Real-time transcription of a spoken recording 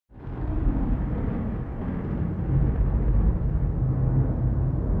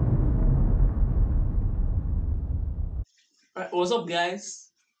Alright, what's up,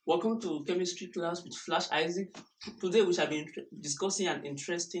 guys? Welcome to chemistry class with Flash Isaac. Today we shall be discussing an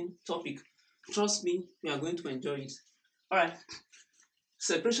interesting topic. Trust me, we are going to enjoy it. Alright,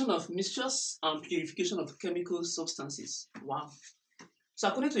 separation of mixtures and purification of chemical substances. Wow. So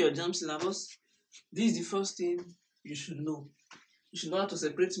according to your Jamb syllabus, this is the first thing you should know. You should know how to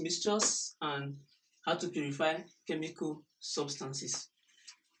separate mixtures and how to purify chemical substances.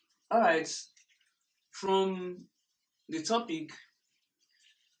 Alright, from the topic,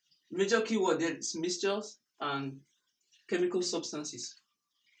 major keyword there is mixtures and chemical substances.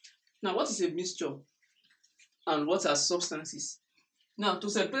 Now, what is a mixture and what are substances? Now, to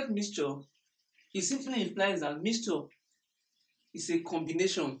separate mixture, it simply implies that mixture is a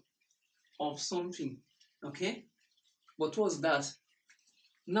combination of something, okay? But what's that?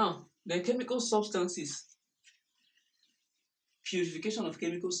 Now, the chemical substances, purification of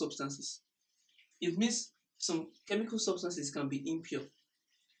chemical substances. It means some chemical substances can be impure,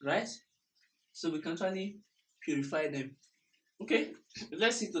 right? So we can actually purify them. Okay,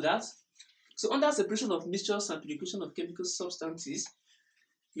 let's see to that. So under separation of mixtures and purification of chemical substances,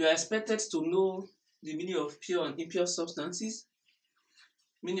 you are expected to know the meaning of pure and impure substances,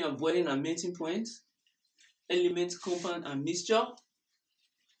 meaning of boiling and melting point, element, compound, and mixture,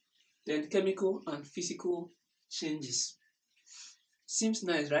 then chemical and physical changes. Seems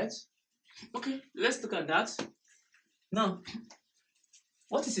nice, right? Okay, let's look at that. Now,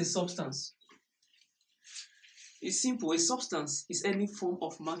 what is a substance? It's simple. A substance is any form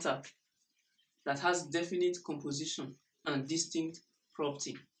of matter that has definite composition and distinct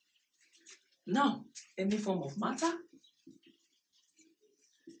property. Now, any form of matter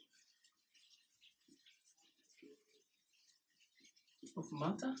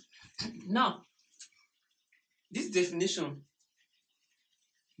Now, this definition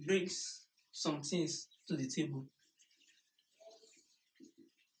brings some things to the table.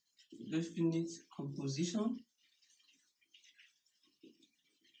 Definite composition,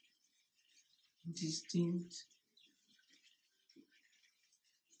 distinct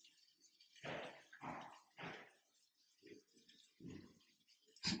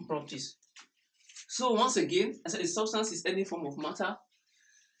properties. So once again, I said a substance is any form of matter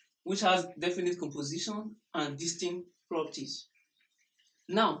which has definite composition and distinct properties.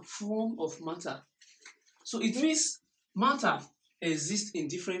 Now, form of matter. So it means matter exists in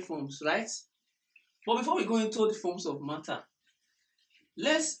different forms, right? But before we go into the forms of matter,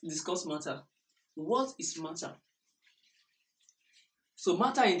 let's discuss matter. What is matter? So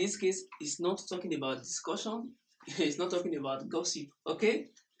matter in this case is not talking about discussion. It's not talking about gossip, okay?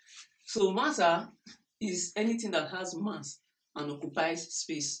 So matter is anything that has mass and occupies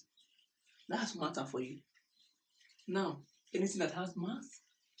space. That's matter for you. Now, anything that has mass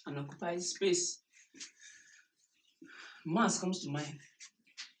and occupies space. Mass comes to mind.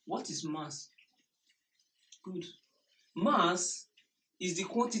 What is mass? Good. Mass is the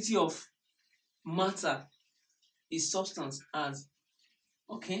quantity of matter a substance has.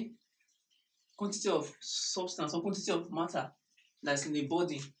 Okay? Quantity of substance or quantity of matter that's in a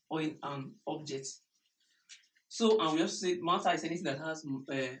body or in an object. So, and we also say matter is anything that has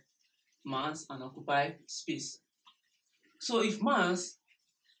mass and occupy space. So, if mass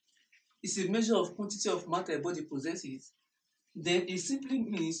is a measure of quantity of matter a body possesses, then it simply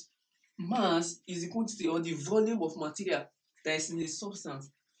means mass is the quantity or the volume of material that is in a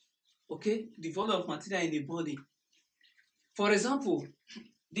substance. Okay, the volume of material in the body. For example,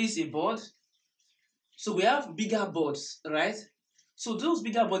 this is a board. So we have bigger boards, right? So those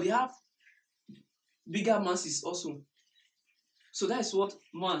bigger boards, they have bigger masses also. So that's what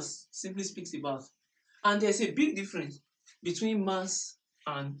mass simply speaks about. And there's a big difference between mass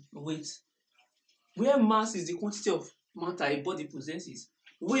and weight. Where mass is the quantity of matter a body possesses,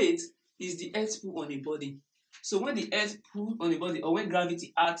 weight is the earth pull on a body. So when the earth pulls on a body or when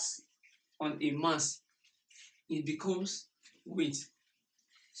gravity acts on a mass, it becomes weight.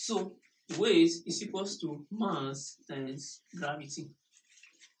 So weight is equals to mass times gravity.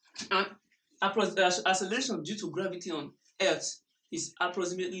 And acceleration due to gravity on Earth is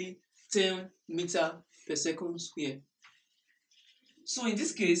approximately 10 meters per second square. So in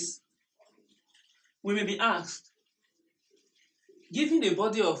this case, we may be asked, given a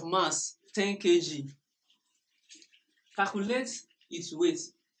body of mass 10 kg, calculate its weight.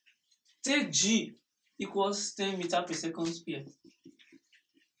 Take G equals 10 meters per second square.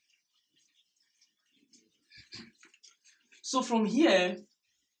 So from here,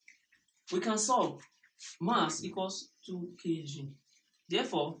 we can solve. Mass equals 2 kg.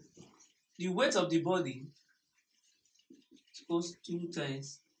 Therefore, the weight of the body equals 2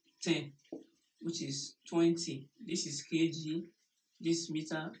 times 10. which is 20. This is kg, this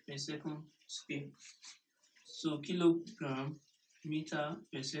meter per second square. So kilogram meter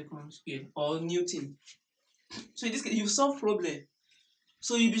per second square, or Newton. So in this case, you solve problem.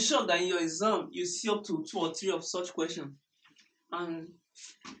 So you'll be shocked that in your exam you see up to 2 or 3 of such questions, and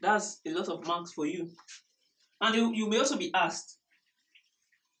that's a lot of marks for you. And you may also be asked,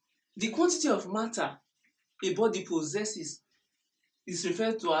 the quantity of matter a body possesses is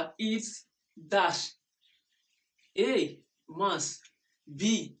referred to as its dash. A, mass,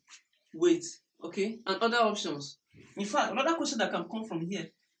 B, weight, okay, and other options. In fact, another question that can come from here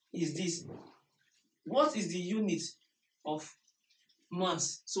is this: what is the unit of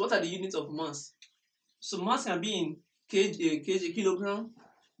mass? So what are the units of mass? So mass can be in kg, kilogram,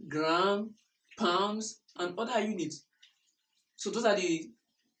 gram, pounds, and other units. So those are the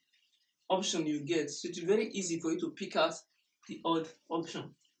options you get. So it's very easy for you to pick out the odd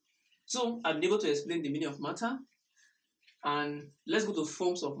option. So I've been able to explain the meaning of matter, and let's go to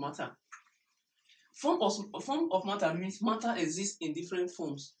forms of matter. Form of matter means matter exists in different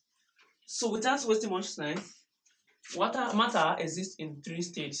forms. So without wasting much time, matter exists in 3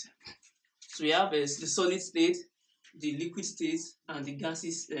 states. So we have the solid state, the liquid state, and the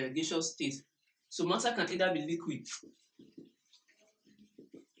gaseous state. So matter can either be liquid,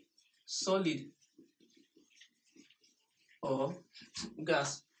 solid, or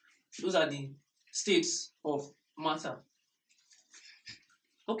gas. Those are the states of matter.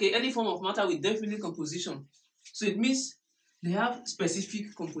 Okay, any form of matter with definite composition. So it means they have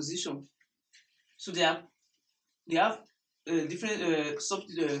specific composition. So they have different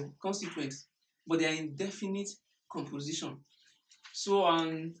constituents, but they are in definite composition. So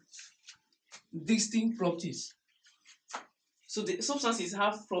distinct properties. So the substances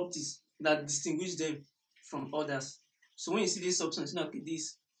have properties that distinguish them from others. So when you see this substance, you know, okay,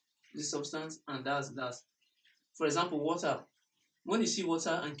 this substance, and that's. For example, water. When you see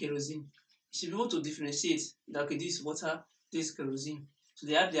water and kerosene, you should be able to differentiate that, okay, this is water, this is kerosene. So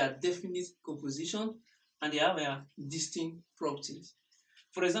they have their definite composition and they have their distinct properties.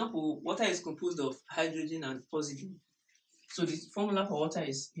 For example, water is composed of hydrogen and oxygen. So the formula for water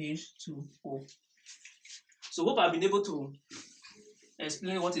is H2O. So hope I've been able to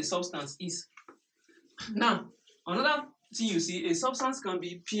explain what a substance is. Now, another thing you see, a substance can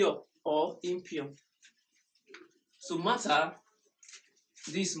be pure or impure. So matter,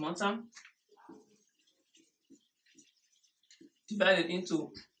 this matter, divided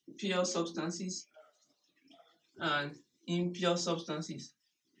into pure substances and impure substances.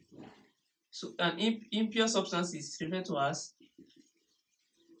 So an impure substance is referred to as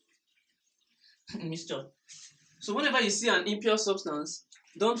mixture. So whenever you see an impure substance,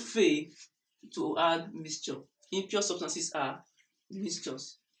 don't fail to add mixture. Impure substances are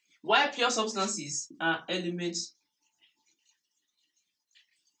mixtures, while pure substances are elements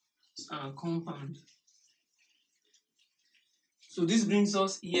and compound. So this brings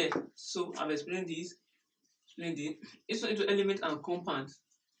us here. So I've explained this. It's into element and compound,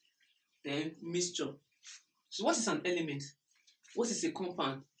 then mixture. So what is an element? What is a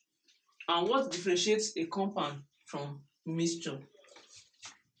compound? And what differentiates a compound from mixture?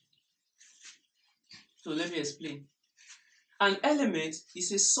 So let me explain. An element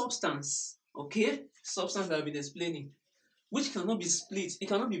is a substance, okay? Substance that I've been explaining, which cannot be split, it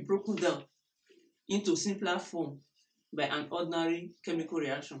cannot be broken down into simpler form by an ordinary chemical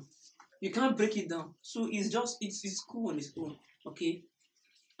reaction. You can't break it down. So it's cool on its own, okay?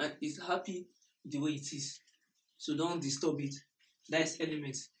 And it's happy the way it is. So don't disturb it. That is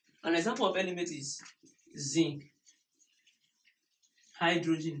element. An example of element is zinc,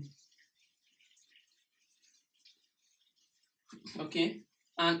 hydrogen, okay,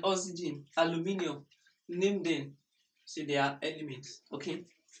 and oxygen, aluminium. Name them. So they are elements, okay.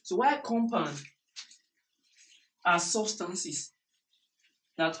 So while compound are substances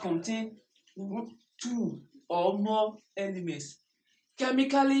that contain 2 or more elements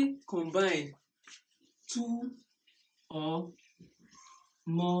chemically combined, 2 or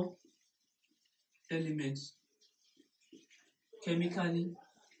more elements chemically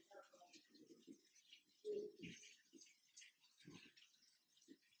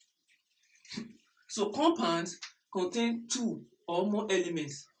so compounds contain 2 or more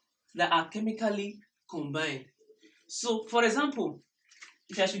elements that are chemically combined. So for example,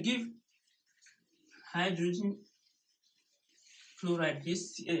 if I should give hydrogen chloride,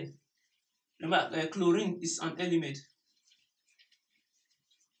 HCl, remember chlorine is an element.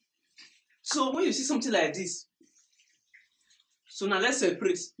 So when you see something like this, so now let's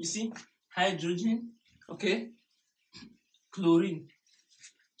separate. You see hydrogen, okay, chlorine.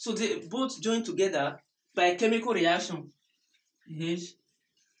 So they both join together by a chemical reaction. H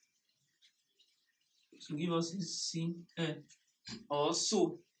to give us this Cl. Or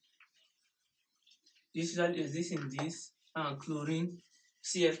so. This usually exists in this and chlorine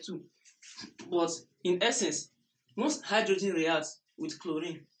Cf2. But in essence, most hydrogen reacts with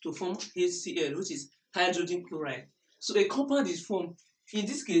chlorine to form HCl, which is hydrogen chloride. So a compound is formed. In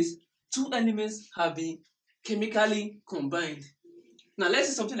this case, two elements have been chemically combined. Now let's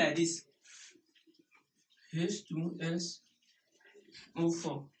see something like this. H2SO4.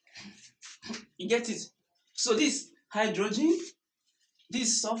 You get it? So this hydrogen,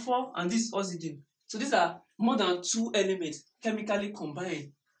 this sulfur, and this oxygen. So these are more than two elements chemically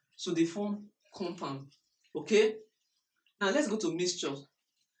combined. So they form compound. Okay? Now let's go to mixtures.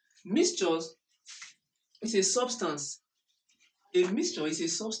 Mixtures is a substance. A mixture is a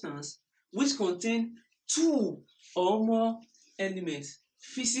substance which contains two or more elements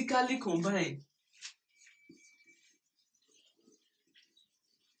physically combined.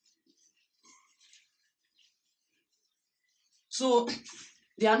 So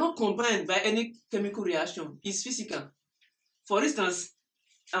they are not combined by any chemical reaction. It's physical. For instance,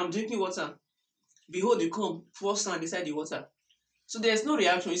 I'm drinking water. Behold, you come, pour sand inside the water. So there's no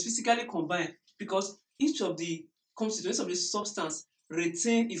reaction. It's physically combined because each of the constituents of the substance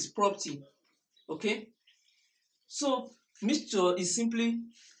retain its property. Okay? So mixture is simply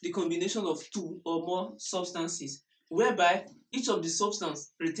the combination of two or more substances whereby each of the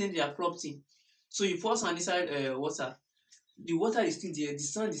substance retain their property. So you pour sand inside water, the water is still there, the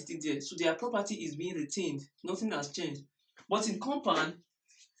sand is still there, so their property is being retained, nothing has changed. But in compound,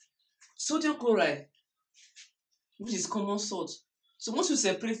 sodium chloride, which is common salt, so once you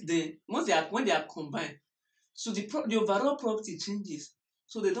separate them, when they are combined, so the overall property changes,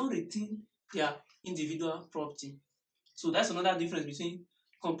 so they don't retain their individual property. So that's another difference between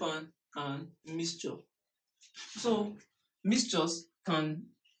compound and mixture. So mixtures can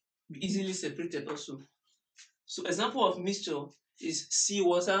be easily separated also. So example of mixture is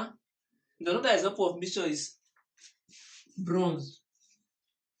seawater. Another example of mixture is bronze.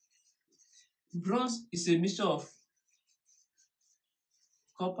 Bronze is a mixture of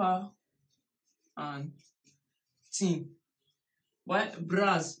copper and tin, while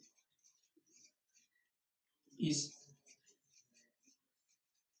brass is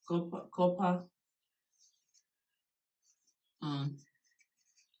copper and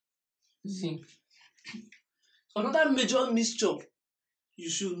zinc. Another major mixture you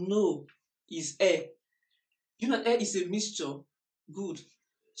should know is air. You know air is a mixture. Good.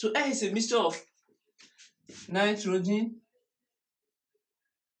 So air is a mixture of nitrogen,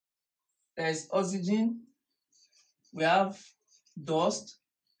 there is oxygen, we have dust,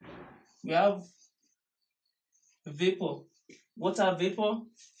 we have vapor, water vapor.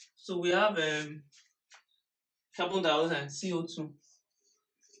 So we have carbon dioxide, CO2,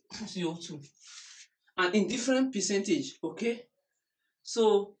 CO2, and in different percentage. Okay,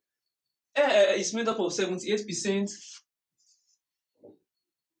 so air is made up of 78%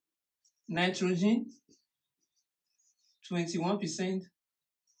 nitrogen, 21%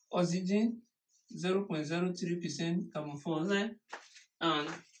 oxygen, 0.03% carbon dioxide, and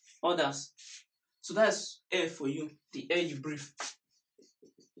others. So that's air for you, the air you breathe.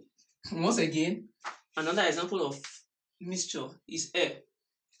 Once again, another example of mixture is air.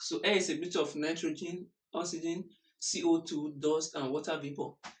 So air is a mixture of nitrogen, oxygen, CO2, dust, and water vapor,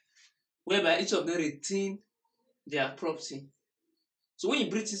 whereby each of them retain their property. So when you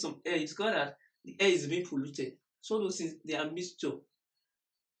breathe in some air, you discover that the air is being polluted. So those things, they are mixture.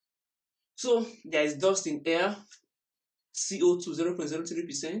 So there is dust in air, CO2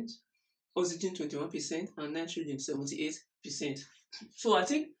 0.03%, oxygen 21%, and nitrogen 78%. So I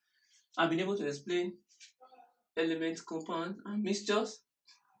think I've been able to explain element, compound, and mixtures,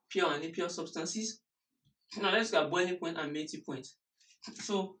 pure and impure substances. Now let's look at boiling point and melting point.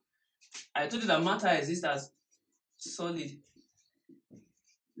 So I told you that matter exists as solid,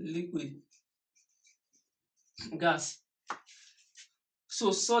 liquid, gas.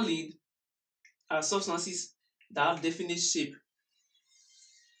 So solid are substances that have definite shape.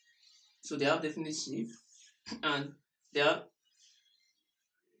 So they have definite shape and they are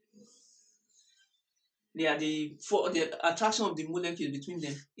the attraction of the molecule between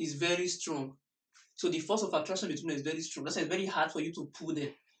them is very strong. So the force of attraction between them is very strong. That's why it's very hard for you to pull them.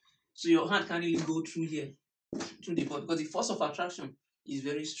 So your hand can't really go through here, through the body, because the force of attraction is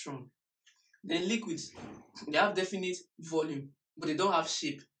very strong. Then liquids, they have definite volume, but they don't have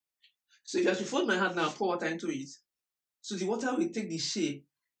shape. So if I should fold my hand now and pour water into it, so the water will take the shape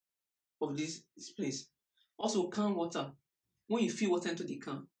of this place. Also calm water. when you fill water into the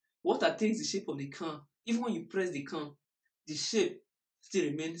can, water takes the shape of the can. Even when you press the can, the shape still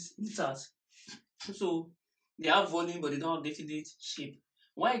remains intact. So they have volume, but they don't have definite shape.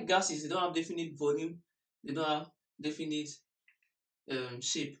 While gases, they don't have definite volume, they don't have definite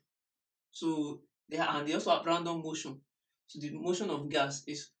shape. So they also have random motion. So the motion of gas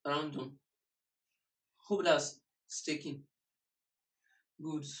is random. Hope that's sticking.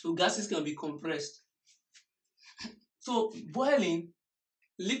 Good. So gases can be compressed. So boiling,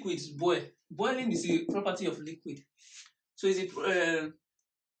 liquids boil. Boiling is a property of liquid. So it's a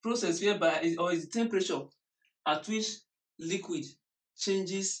process whereby or is the temperature at which liquid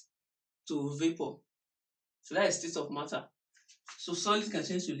changes to vapor. So that is state of matter. So solid can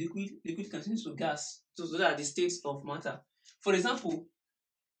change to liquid, liquid can change to gas. So those are the states of matter. For example,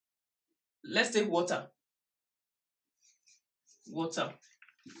 let's take water. Water.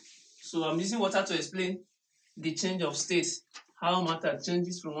 So I'm using water to explain the change of state, how matter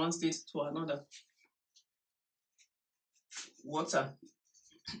changes from one state to another. Water.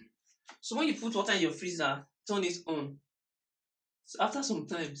 So when you put water in your freezer, turn it on. So after some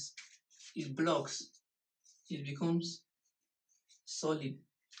times, it blocks, it becomes solid.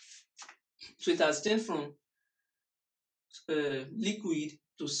 So it has changed from liquid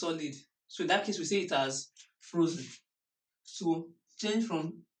to solid. So in that case, we say it has frozen. So change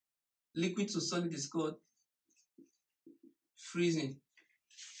from liquid to solid is called freezing.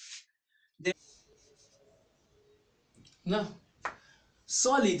 Then now,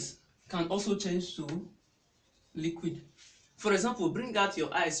 solids can also change to liquid. For example, bring out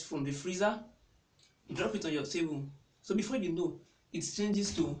your ice from the freezer, drop it on your table. So before you know, it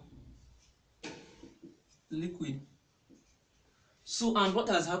changes to liquid. So and what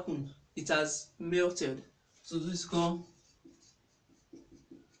has happened? It has melted. So this is called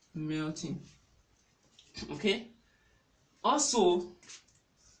melting. Okay. Also,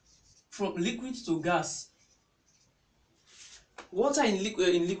 from liquid to gas, water in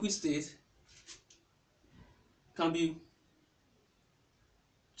liquid state can be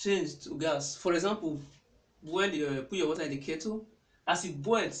changed to gas. For example, put your water in the kettle. As it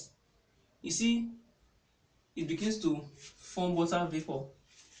boils, you see it begins to form water vapor.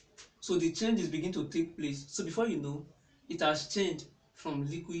 So the changes begin to take place. So before you know, it has changed from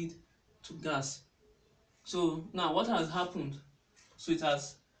liquid to gas. So now what has happened? So it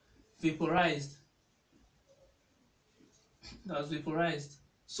has vaporized. It has vaporized.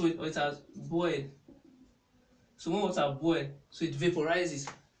 So it has boiled. So when water boils, so it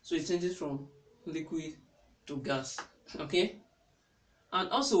vaporizes. So it changes from liquid to gas. Okay? And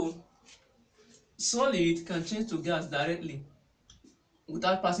also, solid can change to gas directly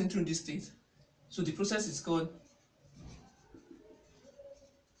without passing through this state. So the process is called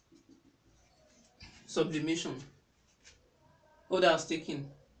sublimation. Oh, that's taken.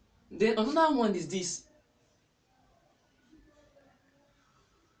 Then another one is this.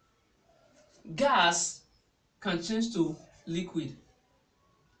 Gas can change to liquid.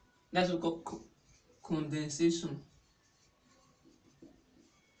 That's what we call condensation.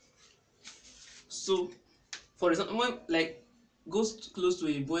 So, for example, when like goes close to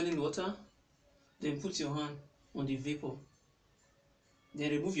a boiling water, then put your hand on the vapor,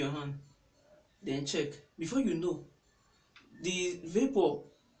 then remove your hand, then check. Before you know, the vapor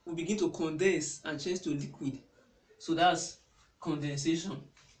will begin to condense and change to liquid. So that's condensation.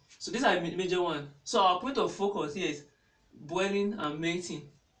 So these are the major ones. So our point of focus here is boiling and melting.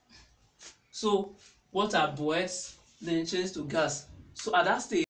 So water boils, then changes to gas. So at that stage,